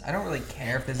 exists. I don't really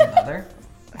care if there's another.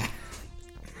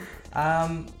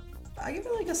 I give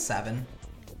it like a 7.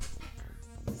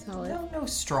 Solid. No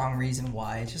strong reason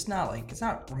why. It's just not like it's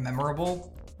not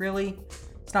memorable, really.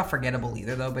 It's not forgettable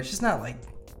either, though. But it's just not like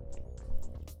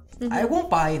I won't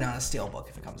buy it on a steelbook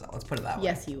if it comes out. Let's put it that way.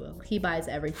 Yes, you will. He buys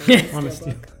everything. On on a a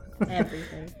Steelbook.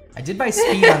 Everything. I did buy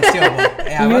Speed on steelbook.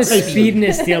 Yeah, I He bought was Speed in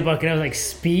his steelbook, and I was like,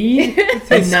 Speed?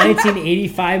 A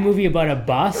 1985 movie about a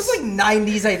bus? It's like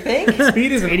 90s, I think.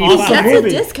 Speed is an 85. awesome That's a movie.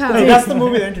 discount. Hey, that's the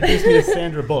movie that introduced me to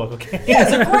Sandra Bullock. Okay. Yeah,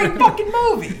 it's a great fucking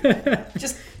movie.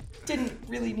 Just didn't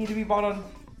really need to be bought on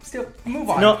steel. Move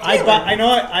on. No, Taylor.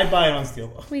 I'd buy it on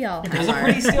Steelbook. We all was have a our,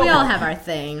 pretty steelbook. we all have our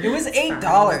thing. It was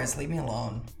 $8. Leave me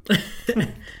alone.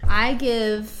 I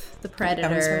give the Evan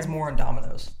Predator. spends more on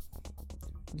Domino's.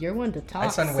 You're one to talk, I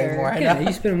spend way sir. more. I Yeah, know.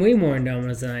 you spend way more on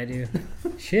Domino's than I do.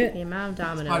 Shit. The amount of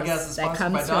podcast Domino's is that sponsored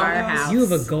comes by to our Domino's. house. You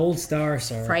have a gold star,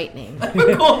 sir. frightening.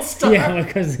 Gold star. Yeah,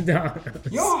 because of Domino's.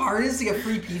 You know how hard it is to get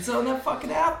free pizza on that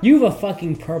fucking app? You have a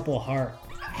fucking purple heart.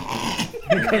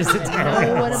 Because of I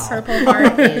know Domino's. what a purple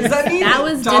heart is. Does that mean That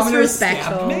was Domino's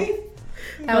disrespectful. stabbed me?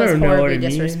 That I was don't know what horribly it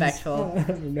means. disrespectful. I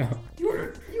don't know.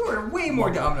 You order way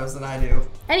more Domino's than I do.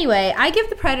 Anyway, I give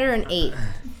The Predator an 8.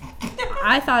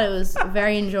 I thought it was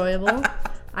very enjoyable.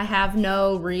 I have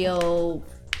no real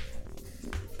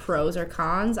pros or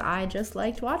cons. I just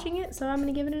liked watching it, so I'm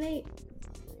gonna give it an 8.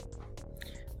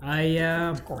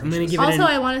 I'm gonna give it Also, an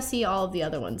I want to see all of the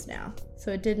other ones now.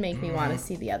 So it did make me want to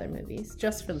see the other movies,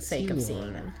 just for the sake of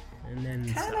seeing them. and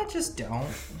then Kind of just don't.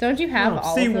 Don't you have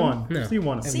all of them? C1. No.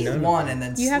 C1. See none. one and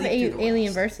then You have sleep through the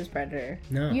Alien rest. versus Predator.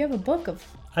 No. You have a book of.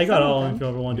 I got some of all them. if you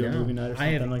ever want to do a No. movie night or I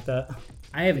have- something like that.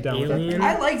 I have down with that? Alien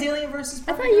I liked Alien versus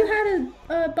I Predator. thought you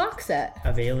had a box set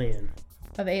of Alien.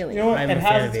 of Alien. You know what? I'm It a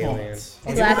fan has of its Aliens. moments.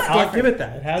 Well, that's I'll different. give it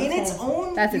that. It has In its moments.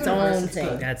 own That's its universe, own it's thing.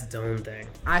 good. That's its own thing.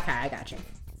 Okay, I got you.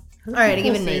 All right, I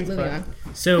give it an 8. scenes, Moving but-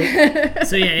 on. So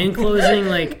yeah, in closing,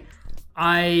 like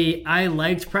I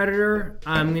liked Predator.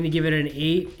 I'm gonna give it an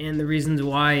 8, and the reasons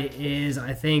why is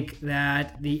I think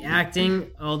that the acting,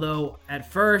 although at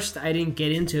first I didn't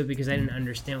get into it because I didn't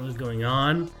understand what was going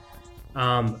on,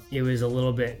 it was a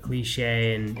little bit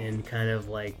cliche and kind of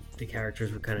like the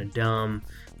characters were kind of dumb.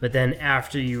 But then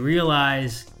after you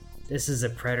realize this is a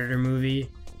Predator movie,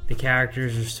 the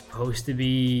characters are supposed to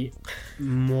be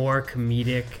more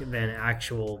comedic than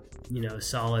actual,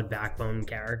 solid backbone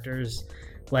characters.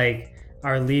 Like,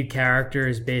 our lead character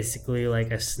is basically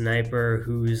like a sniper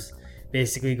who's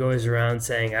basically goes around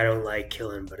saying, "I don't like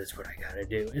killing, but it's what I gotta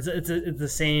do." It's the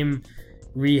same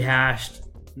rehashed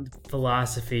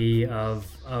philosophy of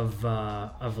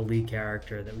a lead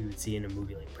character that we would see in a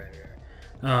movie like Predator.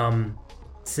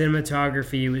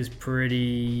 Cinematography was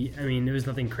pretty. I mean, there was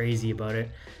nothing crazy about it.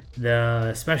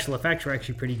 The special effects were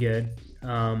actually pretty good.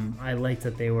 I liked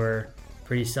that they were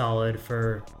pretty solid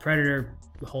for Predator.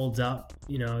 Holds up.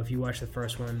 If you watch the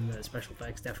first one, the special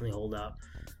effects definitely hold up.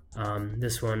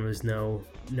 This one was no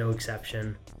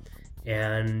exception,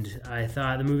 and I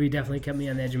thought the movie definitely kept me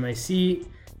on the edge of my seat.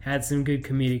 Had some good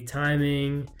comedic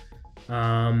timing,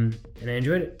 and I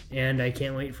enjoyed it. And I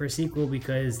can't wait for a sequel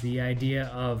because the idea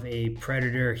of a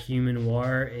Predator-human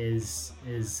war is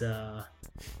I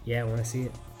want to see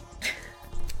it.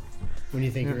 What do you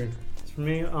think, Aaron? For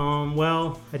me,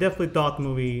 well, I definitely thought the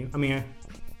movie. I mean,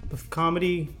 the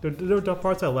comedy. There were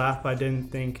parts I laughed, but I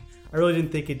really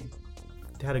didn't think it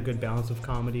had a good balance of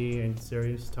comedy and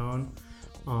serious tone.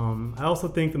 I also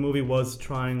think the movie was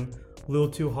trying a little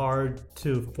too hard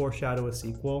to foreshadow a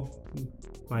sequel. In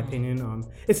my opinion,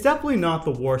 it's definitely not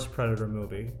the worst Predator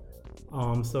movie.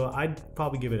 So I'd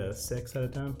probably give it a 6 out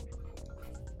of 10.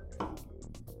 All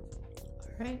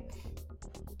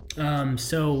right.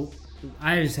 So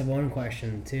I just have one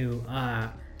question too.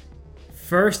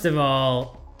 First of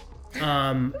all,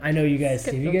 I know you guys.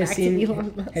 Have you Go guys back to seen?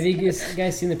 Elon Musk. Have you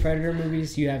guys seen the Predator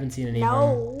movies? You haven't seen any of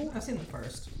them. No. I've seen the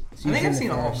first. So I think you've I've seen seen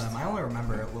the all of first. them. I only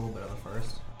remember a little bit of the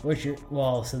first.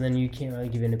 So then you can't really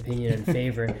give an opinion on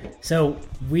favorite. So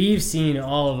we've seen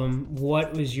all of them.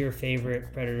 What was your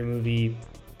favorite Predator movie?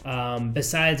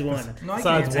 Besides one. No, I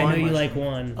Besides can't. I know one. you like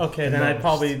one. Okay, the then I'd most.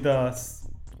 probably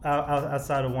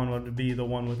outside of one would be the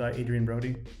one with Adrian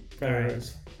Brody.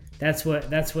 Predators. That's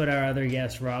what our other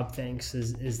guest Rob thinks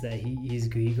is that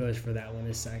he goes for that one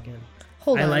as second.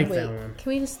 Hold I on. like wait. that one. Can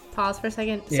we just pause for a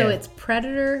second? Yeah. So it's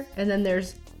Predator, and then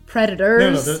there's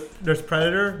Predators. No, there's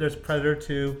Predator, there's Predator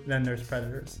 2, then there's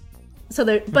Predators. So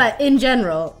there, but in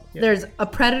general, there's a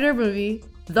Predator movie,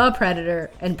 The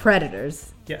Predator, and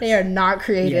Predators. Yes. They are not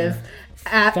creative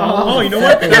at Follow- all. Oh, you know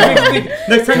what?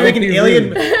 Next time they make an Don't be alien,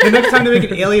 rude. the next time they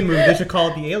make an alien movie, they should call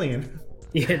it The Alien.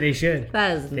 Yeah, they should.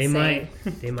 That is They insane.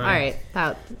 might. They might. All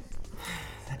right,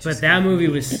 But that movie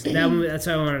was that's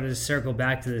why I wanted to circle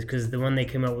back to this because the one they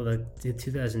came out with in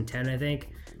 2010, I think,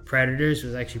 Predators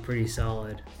was actually pretty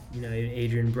solid. You had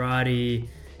Adrian Brody.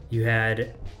 You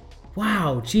had,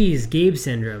 Gabe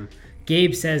syndrome.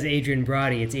 Gabe says Adrian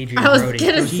Brody. It's Adrian I was Brody.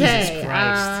 gonna Jesus say,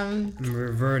 Christ! I'm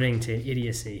reverting to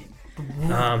idiocy.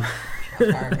 Iron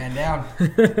Man down.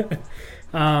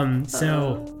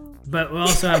 But we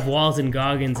also have Walton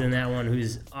Goggins in that one,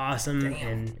 who's awesome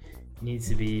and needs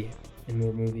to be in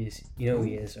more movies. You know who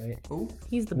he is, right? Who?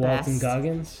 he's the Walton best.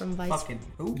 Goggins. From Vice. Fucking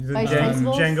who? Vice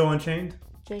Principals? Django Unchained.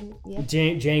 Yeah.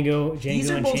 Django These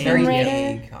are both Unchained. very Tomb Raider.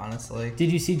 vague, honestly.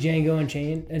 Did you see Django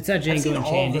Unchained? It's not I've seen Django all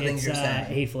Unchained. of the things It's you're saying.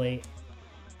 Hateful Eight.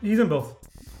 He's in both.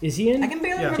 Is he in? I can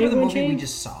barely Yeah. remember the Django movie we Unchained?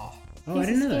 just saw. Oh, I He's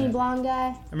a didn't know skinny that. blonde guy.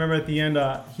 I remember at the end,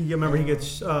 he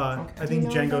gets. I think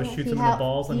Django shoots him in the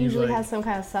balls, and he he's usually like, has some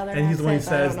kind of southern and he's the one who accent,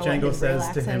 but I says, don't know what Django his real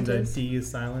says to him accent that is. D is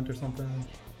silent or something.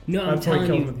 No, I'm That's why he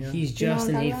telling killed you, him, yeah. he's You know what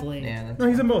Justin I'm talking Hayfley. Yeah, that's No,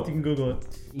 he's in both. You can Google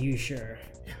it. You sure?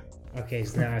 Okay,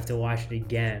 so now I have to watch it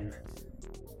again.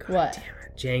 What?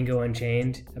 Django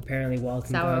Unchained. Apparently, Is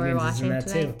Walton that what we're Goggins is in watching that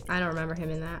tonight? too. I don't remember him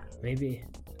in that. Maybe.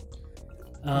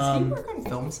 Does he work on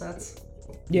film sets?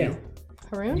 Yeah.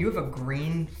 Haroon? You have a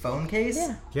green phone case?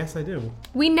 Yeah. Yes, I do.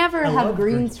 We never have love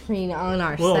green green. screen on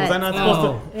our Well, set. was I not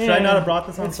supposed to? Should I not have brought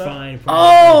this on It's set? fine. Probably.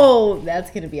 Oh, that's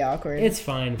gonna be awkward. It's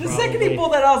fine. The Probably. second he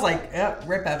pulled that out, I was like, yeah,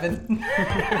 rip Evan. We'll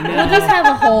just have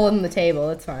a hole in the table.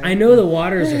 It's fine. I know the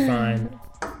waters are fine.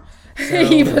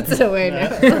 He puts it away now.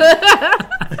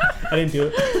 I didn't do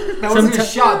it. That wasn't a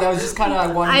shot. That was just kind of, I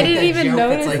wanted to I make didn't that even joke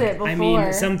notice that's like, it before. I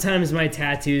mean, sometimes my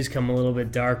tattoos come a little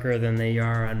bit darker than they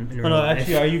are in real Oh, no, life.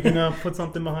 actually, are you gonna put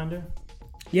something behind it?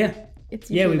 Yeah. It's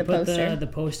Yeah, usually we the put poster. the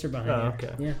poster behind Oh, it.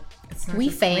 okay. Yeah. It's not We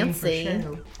just green for fancy.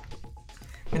 show.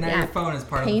 And now Yeah, your phone is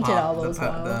part of the painted pop, all the, those po-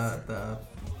 walls. the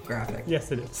graphic.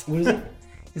 Yes, it is. What is it?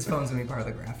 His phone's gonna be part of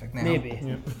the graphic now. Maybe.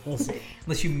 Yeah. We'll see.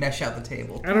 Unless you mesh out the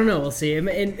table. I don't know. We'll see.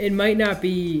 It might not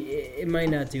be. It might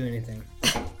not do anything.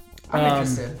 I'm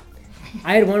interested.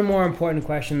 I had one more important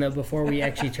question though before we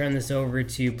actually turn this over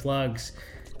to plugs.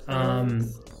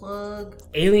 Plug.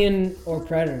 Alien or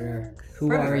Predator? Who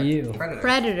Predator. are you? Predator.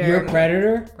 Predator. You're a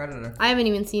Predator? Predator. I haven't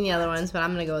even seen the other ones, but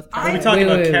I'm gonna go with Are we Predator. talking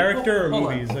Wait, about wait. character or Hold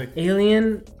on. movies? Like,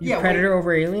 Alien? You Yeah, Predator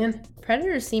over Alien?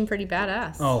 Predators seem pretty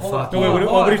badass. Oh Hold fuck. on. no, wait,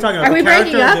 what are you talking about? Are we the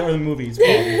character breaking up? or the movies?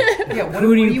 Probably. Yeah, what, Who what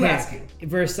do are you you pick? asking?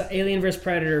 Versus Alien versus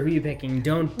Predator, who are you picking?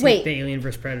 Don't take Wait. the Alien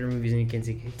versus Predator movies into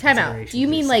consideration. Time out. Do you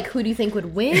mean like who do you think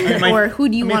would win, or who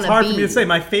do you want It's to hard be? for me to say.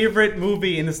 My favorite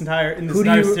movie in this entire Who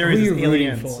do you- series who is you rooting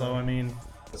Alien. for? So I mean,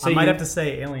 So I might you- have to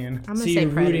say Alien. I'm So gonna say you're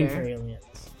rooting Predator. for Aliens.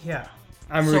 Yeah.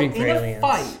 I'm So rooting for in Aliens. a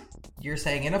fight, you're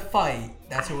saying in a fight,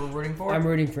 that's what we're rooting for? I'm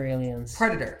rooting for Aliens.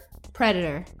 Predator.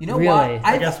 Predator. You know Really? what?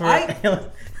 I guess we're.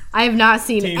 I have not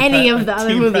seen Team any Pre- of the other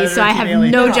Team movies, Predator, so I Team have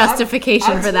Alien. no No,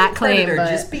 justification I'm for that Team claim. Predator But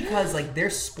just because like their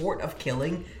sport of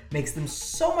killing makes them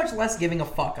so much less giving a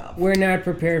fuck up. We're not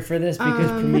prepared for this because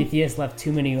Prometheus left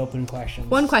too many open questions.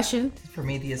 one question: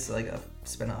 Prometheus like a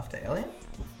spin-off to Alien?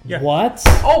 Yeah. What?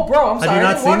 Oh, bro, I'm you sorry, I not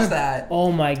didn't seen watch it? that.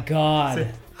 Oh my god.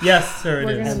 Yes, sir. It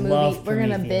we're is. gonna love we're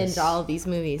gonna Prometheus. binge all of these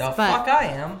movies. The but fuck I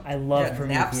am. I love Yeah,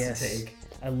 naps to Prometheus. take.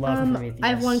 I love Prometheus. I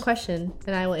have one question,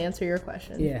 and I will answer your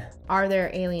question. Yeah. Are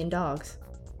there alien dogs?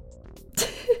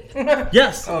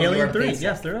 Yes, Oh, you Alien are 3. basic.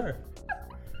 Yes, there are.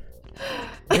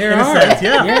 There In a are. sense,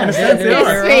 yeah. In a sense, there there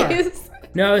are. are.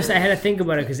 No, I had to think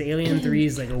about it because Alien 3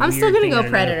 is like a I'm weird still gonna thing go on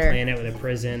another Predator. planet with a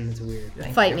prison. It's weird.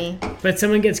 Fight me. But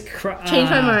someone gets Change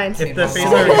my mind. If the Same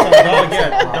phaser is some dog,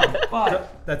 But yeah,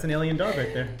 that's an alien dog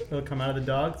right there. It'll come out of the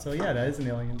dog. So yeah, that is an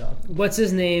alien dog. What's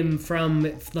his name from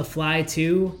The Fly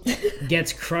 2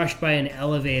 gets crushed by an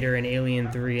elevator in Alien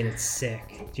 3 and it's sick.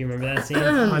 Do you remember that scene?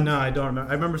 No, I don't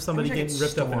remember. I remember somebody I wish I getting could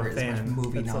ripped up in store a as much fan.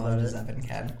 movie That's about knowledge as it. Evan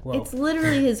can. Whoa. It's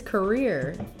literally his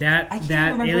career. That can't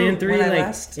remember Alien 3 when I like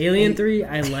last Alien ate- 3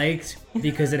 I liked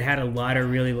because it had a lot of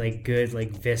really like good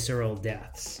like visceral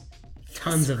deaths.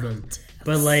 Tons of them.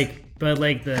 But like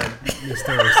the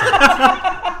story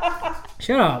sucks.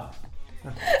 Shut up.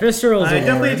 Visceral's I a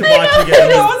definitely word. need to watch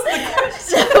again.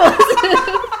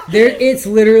 It's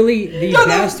literally the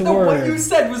best What you word.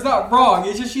 said was not wrong.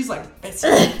 It's just she's like, it's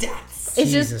deaths.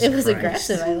 It's just Jesus it was Christ.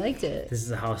 aggressive. I liked it. This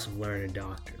is a house of learned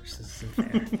doctors. This isn't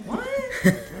fair. What?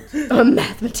 I'm a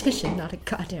mathematician, not a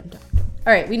goddamn doctor.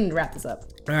 All right, we need to wrap this up.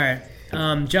 All right.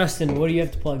 Justin, what do you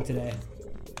have to plug today?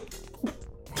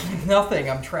 Nothing.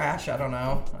 I'm trash. I don't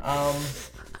know.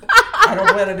 I don't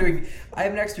plan on doing. I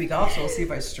have next week off, so we'll see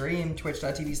if I stream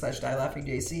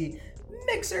twitch.tv/dielaughingJC.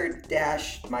 Mixer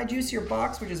dash my juicier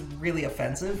box, which is really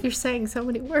offensive. You're saying so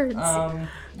many words.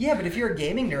 Yeah, but if you're a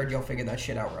gaming nerd, you'll figure that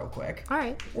shit out real quick. All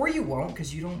right. Or you won't,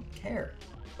 because you don't care.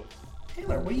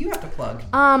 Taylor, what do you have to plug?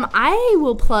 I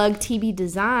will plug TB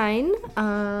Design,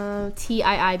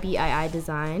 TIIBII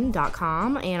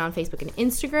Design.com, and on Facebook and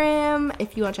Instagram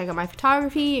if you want to check out my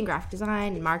photography and graphic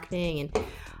design and marketing and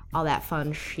all that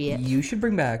fun shit. You should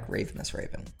bring back Ravenous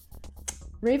Raven.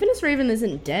 Ravenous Raven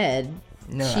isn't dead.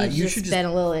 No, She's you just should been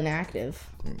a little inactive.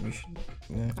 You should.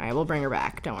 Yeah. All right, we'll bring her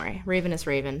back. Don't worry. Ravenous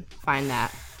Raven. Find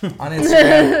that. On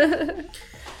Instagram.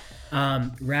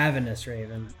 Ravenous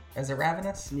Raven. Is it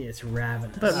Ravenous? Yeah, it's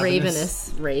ravenous. But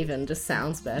Ravenous Raven just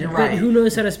sounds better. You're But right. who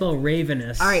knows how to spell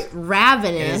ravenous? All right,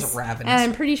 Ravenous. It is Ravenous. And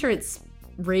I'm pretty sure it's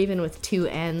Raven with 2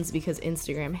 N's because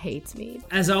Instagram hates me.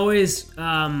 As always,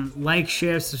 like,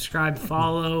 share, subscribe,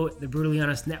 follow the Brutally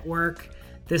Honest Network.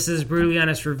 This is Brutally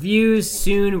Honest Reviews.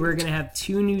 Soon we're going to have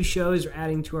 2 new shows we're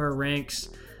adding to our ranks.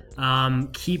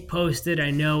 Keep posted.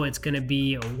 I know it's going to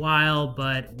be a while,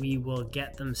 but we will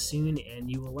get them soon and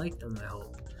you will like them, I hope.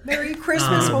 Merry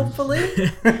Christmas, hopefully.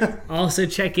 Also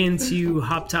check into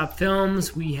Hop Top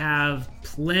Films. We have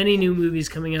plenty new movies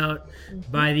coming out.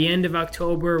 By the end of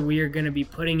October, we are going to be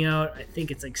putting out, I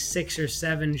think it's like 6 or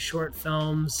 7 short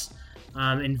films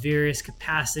in various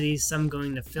capacities. Some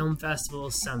going to film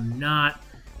festivals, some not.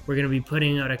 We're going to be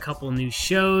putting out a couple new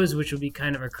shows, which will be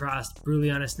kind of across Brutally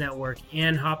Honest Network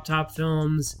and Hop Top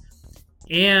Films.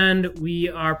 And we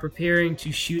are preparing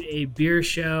to shoot a beer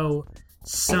show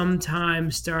sometime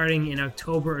starting in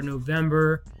October or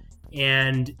November,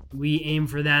 and we aim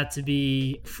for that to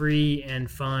be free and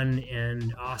fun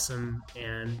and awesome.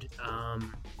 And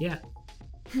yeah.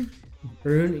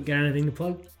 Haroon, you got anything to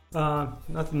plug?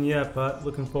 Nothing yet, but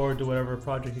looking forward to whatever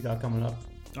project you got coming up.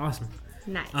 Awesome.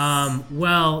 Nice.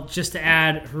 Well, just to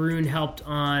add, Haroon helped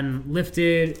on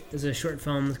Lifted. There's a short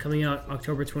film that's coming out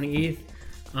October 28th.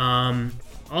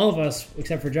 All of us,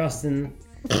 except for Justin,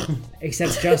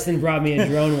 Justin brought me a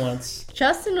drone once.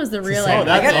 Justin was the real Oh,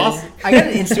 that's MVP. awesome. I got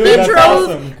an instant. Dude, that's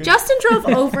awesome. Justin drove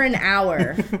over an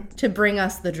hour to bring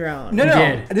us the drone. No,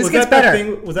 did. this Was gets that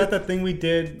better. was that thing we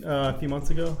did a few months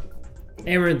ago?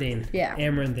 Amaranthine. Yeah.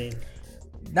 Amaranthine.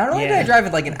 Not only did Yeah. I drive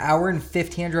it like an hour and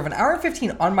 15, I drove an hour and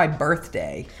 15 on my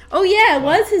birthday, Oh yeah, it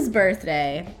was his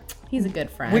birthday. He's a good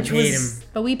friend. which Paid was him.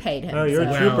 But we paid him. Oh, you're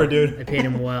so- a trooper, dude. I paid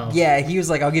him well. yeah. He was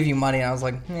like, "I'll give you money," and I was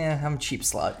like, "Yeah, I'm a cheap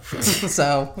slut."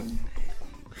 So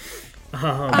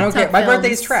I don't care. Top My films.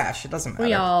 birthday's trash. It doesn't matter.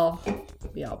 We all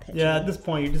pitched. Yeah, at this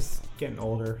point, you're just getting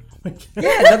older. Yeah,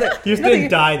 another, You just another-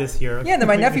 didn't die this year. Yeah, then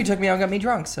my nephew took me out and got me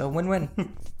drunk, so win-win. And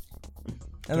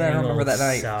then I Getting don't remember old that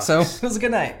night. sucks. So it was a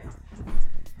good night.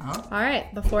 All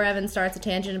right, before Evan starts a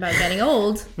tangent about getting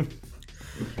old, All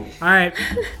right.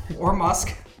 Or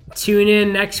Musk. Tune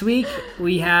in next week.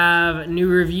 We have new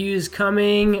reviews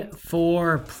coming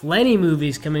for plenty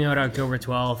movies coming out October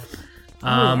 12th.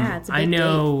 yeah, it's a big I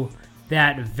know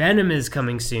that Venom is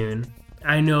coming soon.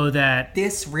 I know that,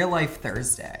 This real life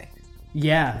Thursday,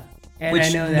 yeah. And which I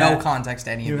know no that context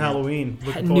to any New of you. Halloween.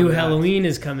 Looking new forward to that. Halloween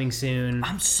is coming soon.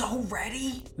 I'm so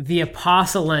ready. The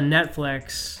Apostle on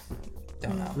Netflix.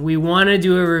 Don't know. We want to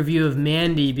do a review of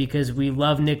Mandy because we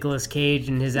love Nicolas Cage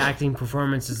and his acting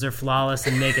performances are flawless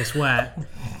and make us wet.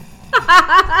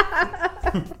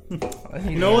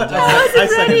 You know what? I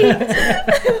second that.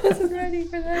 I wasn't ready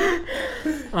for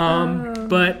that.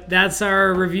 But that's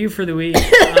our review for the week.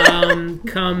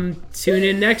 Come tune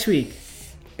in next week.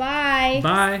 Bye.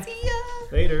 Bye.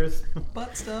 Laters.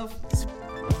 Butt stuff.